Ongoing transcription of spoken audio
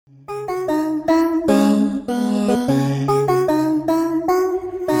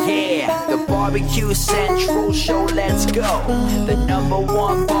Barbecue Central Show, let's go. The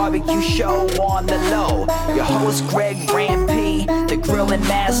 #1 barbecue show on the low. Your host Greg Rampy, the grilling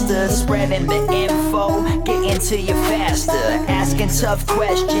master, spreading the info, getting to you faster, asking tough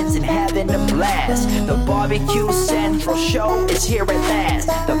questions and having a blast. The Barbecue Central Show is here at last.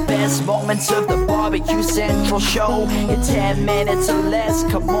 The best moments of the Barbecue Central Show in 10 minutes or less.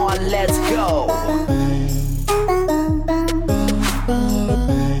 Come on, let's go.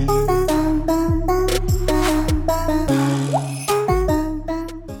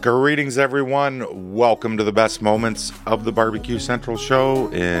 Greetings, everyone. Welcome to the best moments of the Barbecue Central Show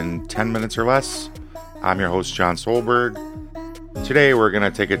in 10 minutes or less. I'm your host, Jon Solberg. Today, we're going to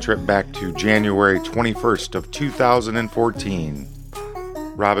take a trip back to January 21st of 2014.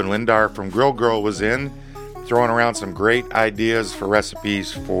 Robyn Lindars from Grill Girl was in, throwing around some great ideas for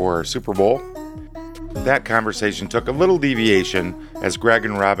recipes for Super Bowl. That conversation took a little deviation as Greg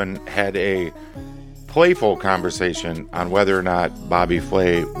and Robyn had a playful conversation on whether or not Bobby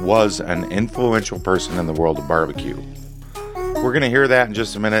Flay was an influential person in the world of barbecue. We're going to hear that in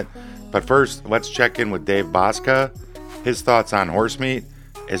just a minute, but first, let's check in with Dave Bouska, his thoughts on horse meat,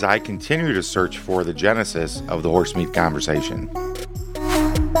 as I continue to search for the genesis of the horse meat conversation.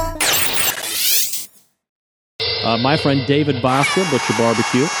 My friend David Bouska, Butcher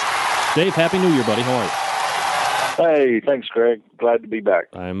BBQ. Dave, Happy New Year, buddy. How are you? Hey, thanks, Greg. Glad to be back.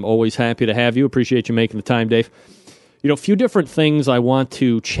 I'm always happy to have you. Appreciate you making the time, Dave. You know, a few different things I want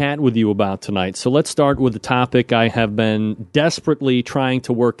to chat with you about tonight. So let's start with the topic I have been desperately trying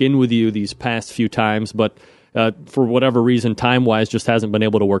to work in with you these past few times, but for whatever reason, time-wise, just hasn't been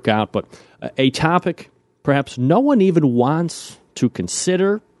able to work out. But a topic perhaps no one even wants to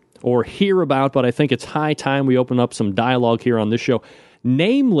consider or hear about, but I think it's high time we open up some dialogue here on this show,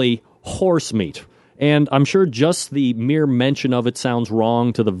 namely horse meat. And I'm sure just the mere mention of it sounds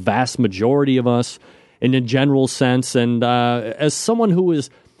wrong to the vast majority of us in a general sense. And as someone who is,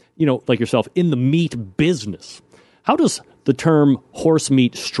 you know, like yourself, in the meat business, how does the term horse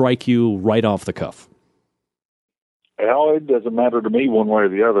meat strike you right off the cuff? Well, it doesn't matter to me one way or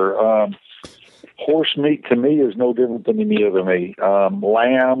the other. Horse meat to me is no different than any other meat.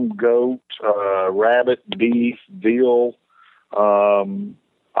 Lamb, goat, rabbit, beef, veal.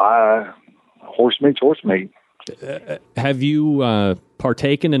 Horse meat's horse meat. Have you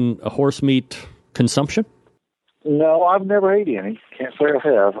partaken in a horse meat consumption? No, I've never ate any. Can't say I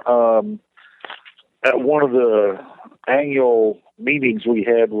have. At one of the annual meetings we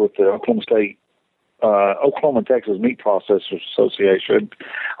had with the Oklahoma and Texas Meat Processors Association,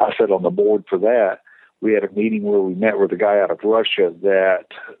 I sat on the board for that. We had a meeting where we met with a guy out of Russia that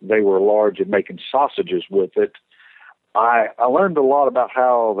they were large in making sausages with it. I learned a lot about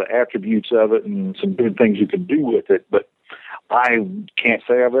how the attributes of it and some good things you can do with it, but I can't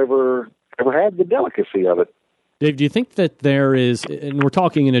say I've ever had the delicacy of it. Dave, do you think that there is, and we're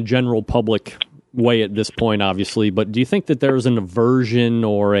talking in a general public way at this point, obviously, but do you think that there's an aversion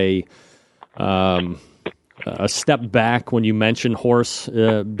or a step back when you mention horse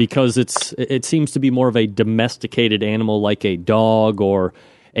because it seems to be more of a domesticated animal like a dog or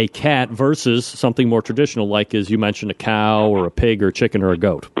a cat versus something more traditional like, as you mentioned, a cow or a pig or a chicken or a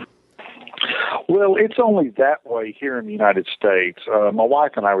goat? Well, it's only that way here in the United States. My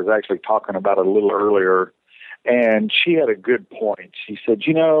wife and I was actually talking about it a little earlier, and she had a good point. She said,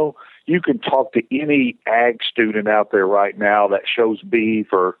 you know, you can talk to any ag student out there right now that shows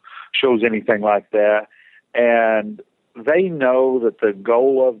beef or shows anything like that, and they know that the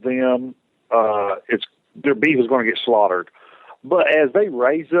goal of them, their beef is going to get slaughtered. But as they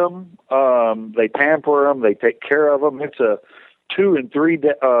raise them, they pamper them, they take care of them. It's a 2 and 3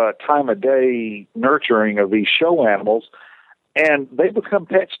 time a day nurturing of these show animals, and they become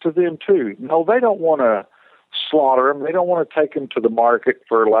pets to them too. No, they don't want to slaughter them. They don't want to take them to the market,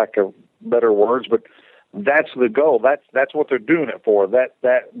 for lack of better words, but that's the goal. That's what they're doing it for.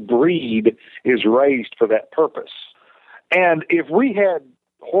 That breed is raised for that purpose. And if we had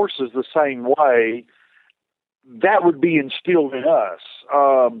horses the same way, that would be instilled in us.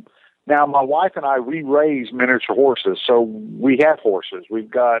 Now, my wife and I, we raise miniature horses, so we have horses. We've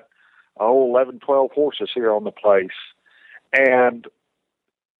got 11, 12 horses here on the place. And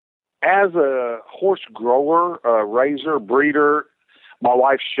as a horse grower, raiser, breeder, my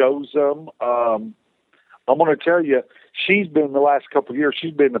wife shows them. I'm going to tell you, she's been the last couple of years,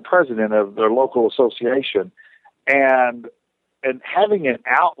 she's been the president of their local association. And having an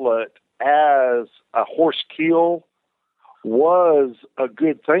outlet as a horse kill was a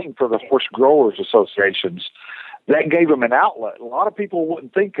good thing for the horse growers associations. That gave them an outlet. A lot of people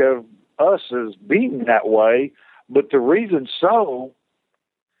wouldn't think of us as being that way, but the reason so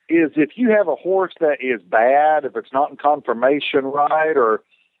is if you have a horse that is bad, if it's not in conformation right, or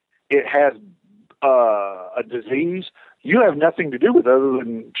it has a disease, you have nothing to do with it other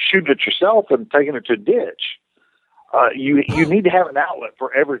than shooting it yourself and taking it to a ditch. You need to have an outlet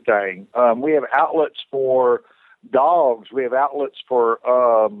for everything. We have outlets for dogs. We have outlets for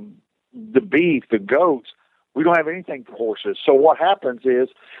the beef, the goats. We don't have anything for horses. So what happens is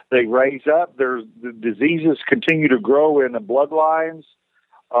they raise up. The diseases continue to grow in the bloodlines.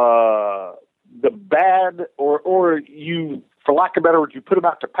 The bad, or you, for lack of a better word, you put them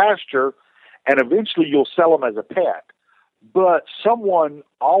out to pasture, and eventually you'll sell them as a pet. But someone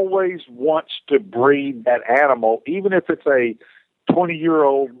always wants to breed that animal, even if it's a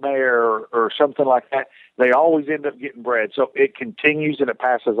 20-year-old mare or something like that. They always end up getting bred. So it continues and it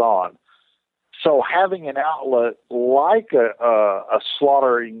passes on. So having an outlet like a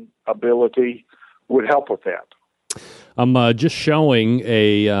slaughtering ability would help with that. I'm just showing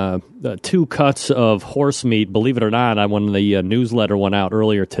a 2 cuts of horse meat. Believe it or not, when the newsletter went out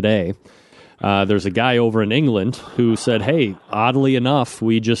earlier today, there's a guy over in England who said, hey, oddly enough,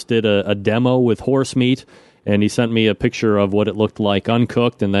 we just did a demo with horse meat, and he sent me a picture of what it looked like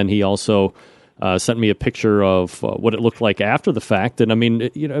uncooked, and then he also sent me a picture of what it looked like after the fact. And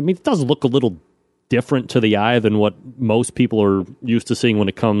it does look a little different to the eye than what most people are used to seeing when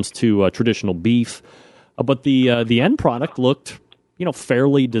it comes to traditional beef. But the end product looked,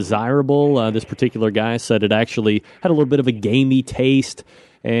 fairly desirable. This particular guy said it actually had a little bit of a gamey taste.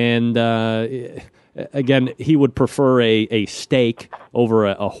 And again, he would prefer a steak over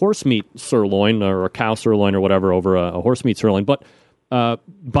a horse meat sirloin or a cow sirloin or whatever over a horse meat sirloin. But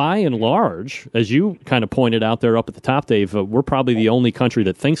by and large, as you kind of pointed out there up at the top, Dave, we're probably the only country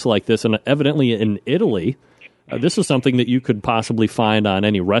that thinks like this. And evidently in Italy, this is something that you could possibly find on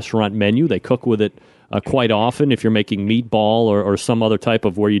any restaurant menu. They cook with it quite often. If you're making meatball or some other type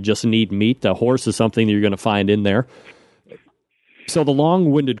of where you just need meat, a horse is something that you're going to find in there. So the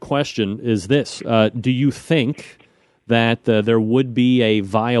long-winded question is this. Do you think that there would be a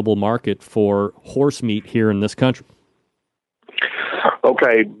viable market for horse meat here in this country?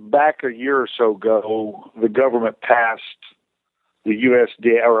 Okay, back a year or so ago, the government passed the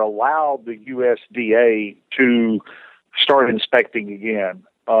USDA, or allowed the USDA to start inspecting again.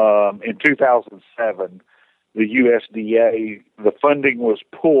 In 2007, the USDA, the funding was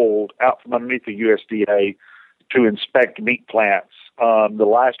pulled out from underneath the USDA to inspect meat plants. The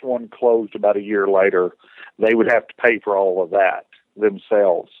last one closed about a year later. They would have to pay for all of that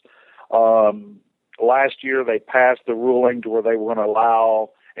themselves. Last year, they passed the ruling to where they were going to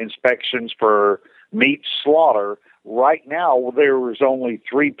allow inspections for meat slaughter. Right now, there was only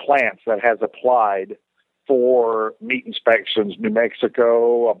 3 plants that has applied for meat inspections: New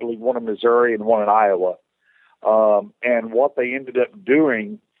Mexico, I believe one in Missouri, and one in Iowa. And what they ended up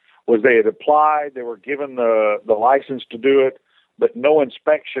doing was they had applied, they were given the license to do it, but no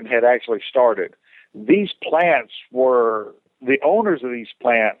inspection had actually started. These plants were, the owners of these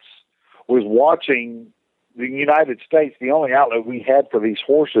plants was watching the United States. The only outlet we had for these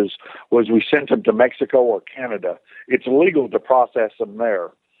horses was we sent them to Mexico or Canada. It's illegal to process them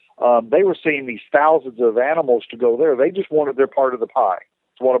there. They were seeing these thousands of animals to go there. They just wanted their part of the pie.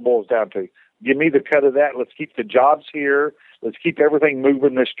 That's what it boils down to. Give me the cut of that. Let's keep the jobs here. Let's keep everything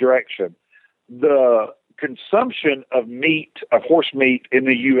moving this direction. The consumption of meat, of horse meat in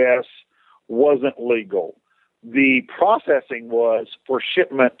the U.S. wasn't legal. The processing was for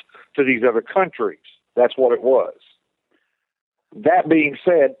shipment to these other countries. That's what it was. That being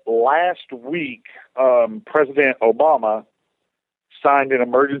said, last week, President Obama signed an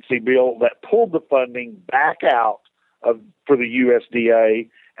emergency bill that pulled the funding back out for the USDA,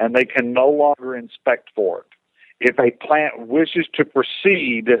 and they can no longer inspect for it. If a plant wishes to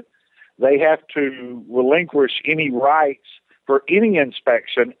proceed, they have to relinquish any rights for any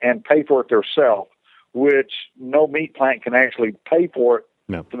inspection and pay for it themselves, which no meat plant can actually pay for it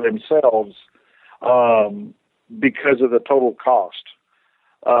for themselves because of the total cost.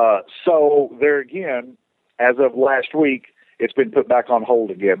 So there again, as of last week, it's been put back on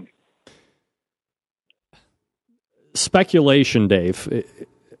hold again. Speculation, Dave.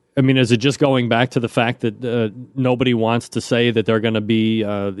 I mean, is it just going back to the fact that nobody wants to say that they're going to be,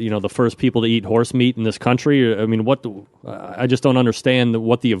 the first people to eat horse meat in this country? I mean, I just don't understand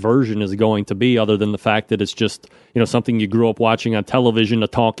what the aversion is going to be, other than the fact that it's just, something you grew up watching on television, a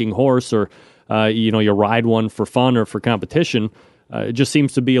talking horse, or you ride one for fun or for competition. It just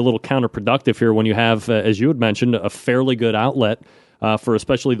seems to be a little counterproductive here when you have, as you had mentioned, a fairly good outlet for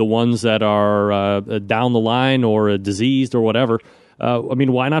especially the ones that are down the line or diseased or whatever.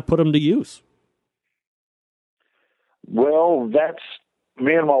 Why not put them to use? Well, that's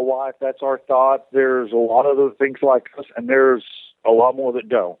me and my wife, that's our thought. There's a lot of other things like us, and there's a lot more that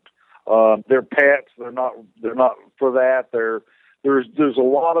don't. They're pets. They're not for that. There's a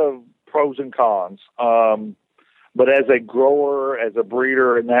lot of pros and cons. But as a grower, as a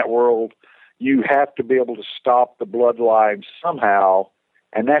breeder in that world, you have to be able to stop the bloodline somehow,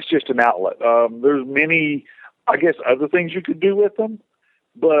 and that's just an outlet. There's many, I guess, other things you could do with them,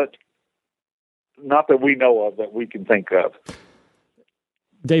 but not that we know of that we can think of.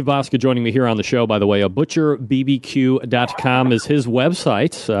 Dave Bouska joining me here on the show, by the way. ButcherBBQ.com is his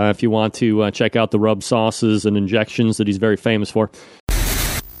website if you want to check out the rub sauces and injections that he's very famous for.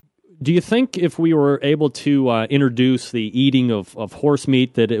 Do you think if we were able to introduce the eating of horse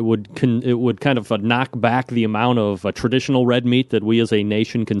meat that it would kind of knock back the amount of traditional red meat that we as a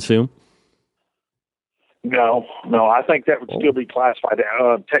nation consume? No. I think that would still be classified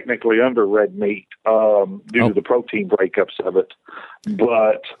technically under red meat due to the protein breakups of it.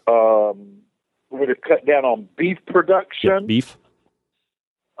 But would it cut down on beef production? Yeah, beef?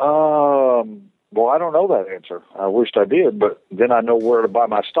 Well, I don't know that answer. I wished I did, but then I know where to buy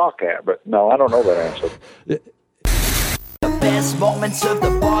my stock at. But no, I don't know that answer. The best moments of the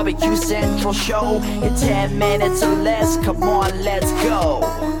Barbecue Central show in 10 minutes or less. Come on, let's go.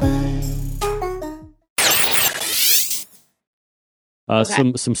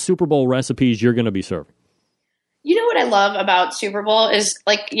 Okay. Some Super Bowl recipes you're going to be serving. You know what I love about Super Bowl is,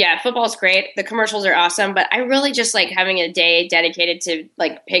 like, yeah, football's great. The commercials are awesome, but I really just like having a day dedicated to,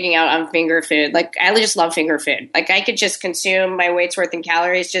 like, pigging out on finger food. Like, I just love finger food. Like, I could just consume my weight's worth in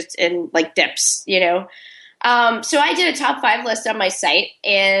calories just in, like, dips, you know? So I did a top 5 list on my site,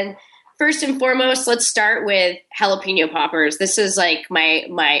 and first and foremost, let's start with jalapeno poppers. This is, like,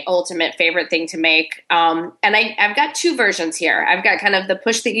 my ultimate favorite thing to make. And I've got 2 versions here. I've got kind of the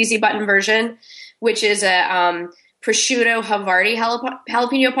push the easy button version, which is a prosciutto Havarti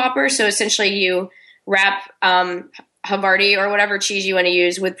jalapeno popper. So essentially you wrap Havarti or whatever cheese you want to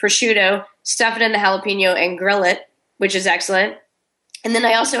use with prosciutto, stuff it in the jalapeno and grill it, which is excellent. And then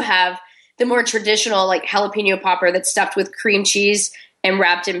I also have the more traditional, like, jalapeno popper that's stuffed with cream cheese and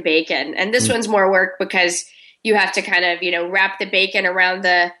wrapped in bacon. And this one's more work because you have to kind of, you know, wrap the bacon around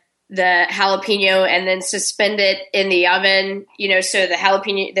the jalapeno and then suspend it in the oven, you know, so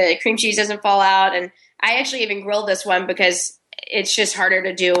the cream cheese doesn't fall out. And I actually even grilled this one because it's just harder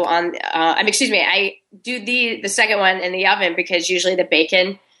to do on, I do the second one in the oven because usually the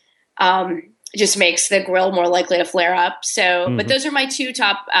bacon just makes the grill more likely to flare up. So, but those are my 2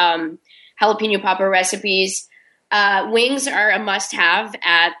 top jalapeno popper recipes. Wings are a must-have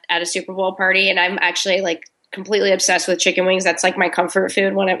at a Super Bowl party, and I'm actually, like, completely obsessed with chicken wings. That's, like, my comfort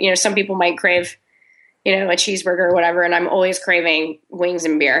food. When some people might crave, you know, a cheeseburger or whatever, and I'm always craving wings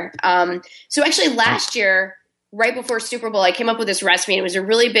and beer. So actually last year, right before Super Bowl, I came up with this recipe, and it was a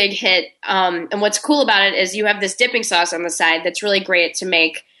really big hit. And what's cool about it is you have this dipping sauce on the side that's really great to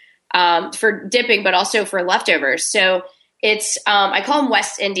make for dipping, but also for leftovers. So it's I call them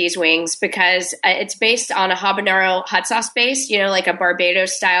West Indies wings because it's based on a habanero hot sauce base, you know, like a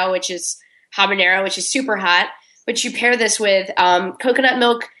Barbados style, which is habanero, which is super hot. But you pair this with coconut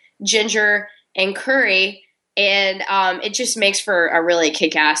milk, ginger, and curry, and it just makes for a really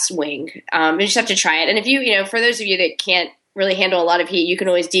kick-ass wing. You just have to try it. And if you know, for those of you that can't really handle a lot of heat, you can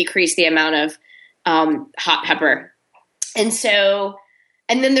always decrease the amount of hot pepper.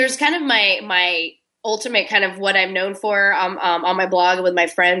 And then there's kind of my ultimate kind of what I'm known for on my blog with my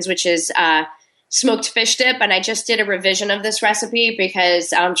friends, which is smoked fish dip. And I just did a revision of this recipe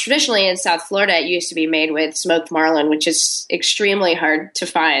because traditionally in South Florida, it used to be made with smoked marlin, which is extremely hard to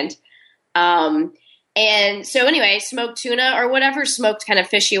find. And so anyway, smoked tuna or whatever smoked kind of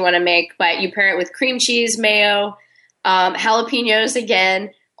fish you want to make, but you pair it with cream cheese, mayo, jalapenos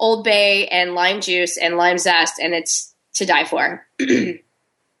again, Old Bay, and lime juice and lime zest, and it's to die for.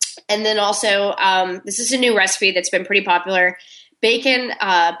 And then also, this is a new recipe that's been pretty popular. Bacon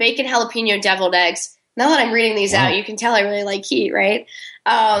jalapeno deviled eggs. Now that I'm reading these out, you can tell I really like heat, right?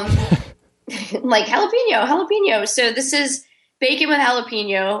 Like jalapeno. So this is bacon with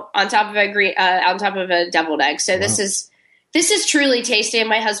jalapeno on top of a deviled egg. So this is truly tasty. And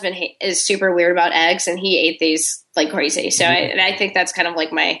my husband is super weird about eggs, and he ate these like crazy. So I think that's kind of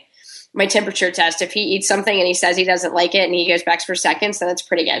like my temperature test. If he eats something and he says he doesn't like it and he goes back for seconds, then it's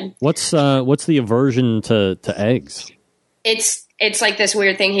pretty good. What's the aversion to eggs? It's like this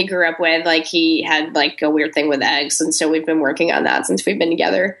weird thing he grew up with. Like he had like a weird thing with eggs. And so we've been working on that since we've been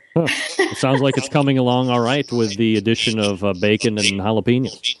together. Huh. It sounds like it's coming along all right with the addition of bacon and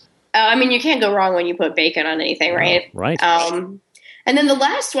jalapenos. I mean, you can't go wrong when you put bacon on anything, right? Right. And then the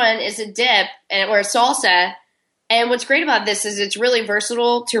last one is a dip or a salsa. And what's great about this is it's really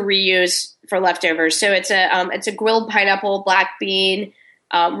versatile to reuse for leftovers. So it's a grilled pineapple, black bean,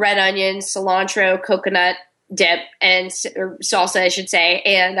 red onion, cilantro, coconut dip, and or salsa, I should say.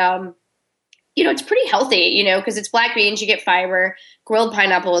 And it's pretty healthy, because it's black beans, you get fiber. Grilled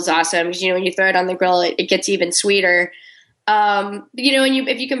pineapple is awesome because when you throw it on the grill, it gets even sweeter. And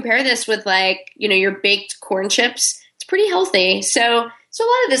if you compare this with your baked corn chips, it's pretty healthy. So a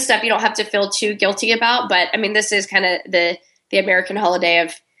lot of this stuff you don't have to feel too guilty about. But I mean, this is kind of the American holiday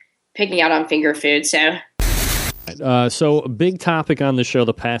of picking out on finger food. So a big topic on the show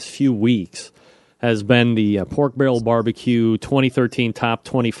the past few weeks has been the Pork Barrel Barbecue 2013 top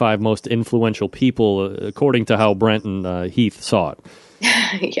 25 most influential people, according to how Brent and Heath saw it.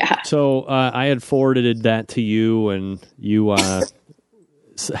 Yeah. So I had forwarded that to you, and you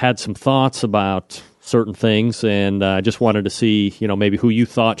had some thoughts about certain things, and I just wanted to see, maybe who you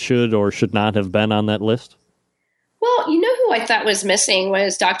thought should or should not have been on that list. Well, who I thought was missing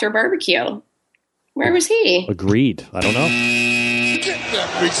was Dr. Barbecue. Where was he? Agreed. I don't know. Get that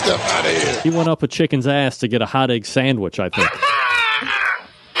free stuff out of here. He went up a chicken's ass to get a hot egg sandwich, I think.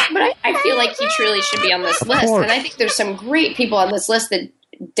 But I feel like he truly should be on this list. course. And I think there's some great people on this list that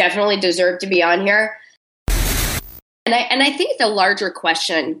definitely deserve to be on here. And I think the larger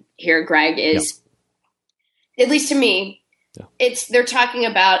question here, Greg, is, at least to me, they're talking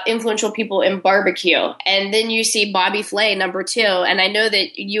about influential people in barbecue. And then you see Bobby Flay, number 2. And I know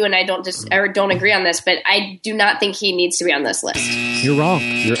that you and I don't agree on this, but I do not think he needs to be on this list. You're wrong.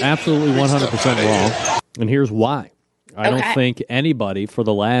 You're absolutely 100% wrong. And here's why. I don't think anybody for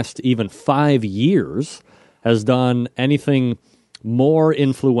the last even 5 years has done anything more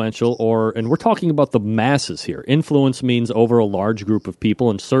influential and we're talking about the masses here. Influence means over a large group of people,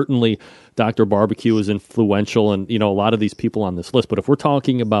 and certainly Dr. Barbecue is influential and, a lot of these people on this list. But if we're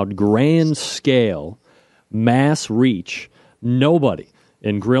talking about grand scale, mass reach, nobody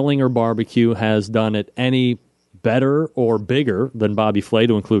in grilling or barbecue has done it any better or bigger than Bobby Flay,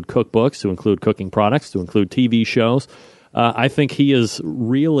 to include cookbooks, to include cooking products, to include TV shows. I think he has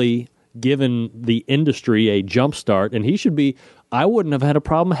really given the industry a jump start, and he should be. I wouldn't have had a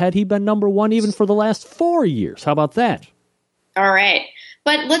problem had he been number 1 even for the last 4 years. How about that? All right.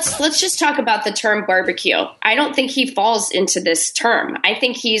 But let's just talk about the term barbecue. I don't think he falls into this term. I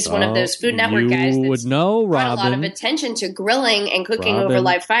think he's one of those Food Network guys that's brought a lot of attention to grilling and cooking over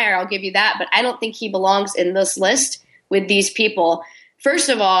live fire. I'll give you that. But I don't think he belongs in this list with these people. First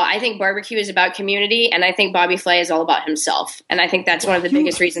of all, I think barbecue is about community, and I think Bobby Flay is all about himself. And I think that's one of the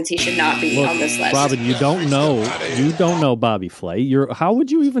biggest reasons he should not be on this list. Robyn, you don't know Bobby Flay. How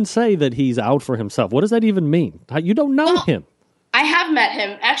would you even say that he's out for himself? What does that even mean? You don't know him. I have met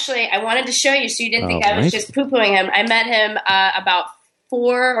him. Actually, I wanted to show you so you didn't think I was just poo-pooing him. I met him about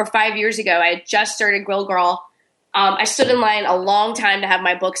 4 or 5 years ago. I had just started Grill Girl. I stood in line a long time to have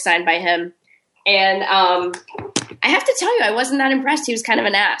my book signed by him. And I have to tell you, I wasn't that impressed. He was kind of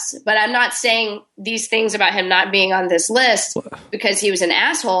an ass. But I'm not saying these things about him not being on this list because he was an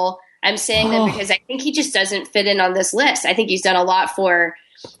asshole. I'm saying that because I think he just doesn't fit in on this list. I think he's done a lot for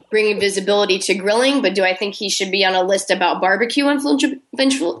bringing visibility to grilling, but do I think he should be on a list about barbecue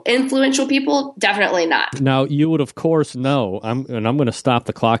influential people? Definitely not. Now, you would, of course, know, I'm going to stop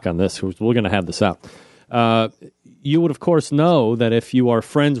the clock on this. We're going to have this out. You would, of course, know that if you are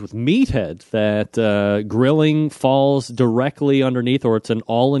friends with Meathead, that grilling falls directly underneath, or it's an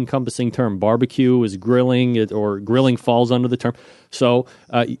all-encompassing term. Barbecue is grilling, or grilling falls under the term. So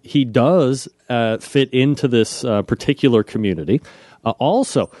he does fit into this particular community.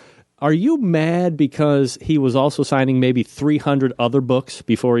 Also, are you mad because he was also signing maybe 300 other books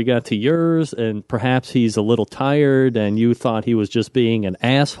before he got to yours, and perhaps he's a little tired and you thought he was just being an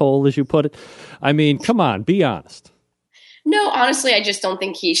asshole, as you put it? I mean, come on, be honest. No, honestly, I just don't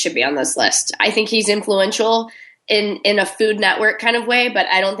think he should be on this list. I think he's influential in a Food Network kind of way, but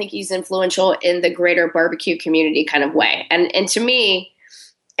I don't think he's influential in the greater barbecue community kind of way. And to me,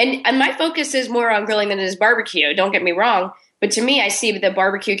 and my focus is more on grilling than it is barbecue, don't get me wrong. But to me, I see the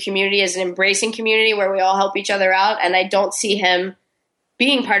barbecue community as an embracing community where we all help each other out, and I don't see him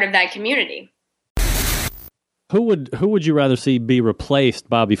being part of that community. Who would you rather see be replaced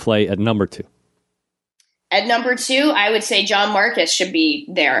Bobby Flay at number 2? At number 2, I would say John Marcus should be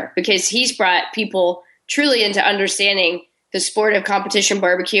there because he's brought people truly into understanding the sport of competition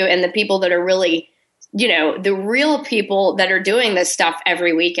barbecue and the people that are really, the real people that are doing this stuff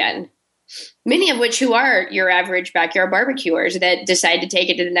every weekend. Many of which who are your average backyard barbecuers that decide to take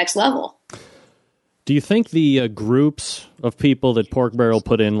it to the next level. Do you think the groups of people that Pork Barrel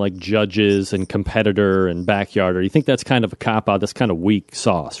put in, like judges and competitor and backyarder, you think that's kind of a cop-out? That's kind of weak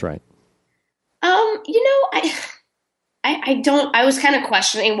sauce, right? I was kind of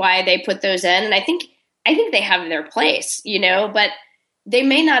questioning why they put those in. And I think they have their place, but they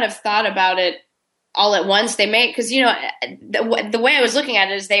may not have thought about it all at once. They may, because, the way I was looking at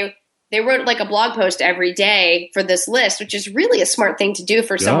it is they wrote like a blog post every day for this list, which is really a smart thing to do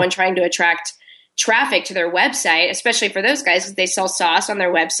for someone trying to attract traffic to their website, especially for those guys, because they sell sauce on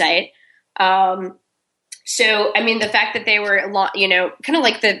their website. So, I mean, the fact that they were, kind of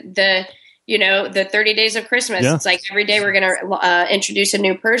like the 30 days of Christmas, it's like every day we're going to introduce a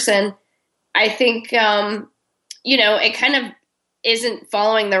new person. I think, it kind of isn't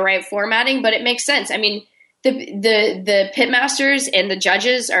following the right formatting, but it makes sense. I mean, the pitmasters and the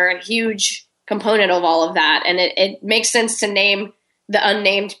judges are a huge component of all of that. And it makes sense to name the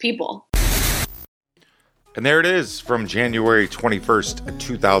unnamed people. And there it is from January 21st,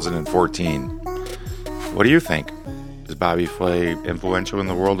 2014. What do you think? Is Bobby Flay influential in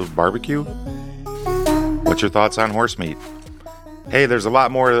the world of barbecue? What's your thoughts on horse meat? Hey, there's a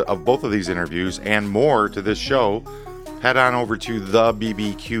lot more of both of these interviews and more to this show. Head on over to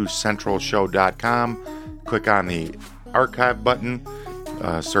thebbqcentralshow.com. Click on the archive button.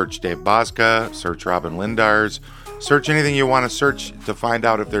 Search Dave Bouska. Search Robyn Lindars. Search anything you want to search to find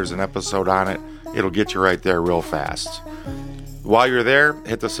out if there's an episode on it. It'll get you right there real fast. While you're there,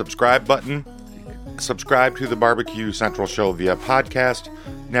 hit the subscribe button. Subscribe to the Barbecue Central Show via podcast.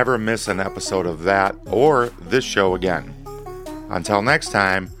 Never miss an episode of that or this show again. Until next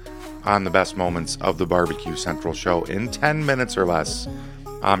time, on the best moments of the Barbecue Central Show in 10 minutes or less,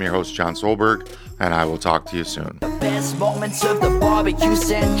 I'm your host, Jon Solberg, and I will talk to you soon. The best moments of the Barbecue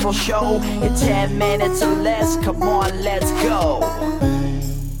Central Show in 10 minutes or less. Come on, let's go.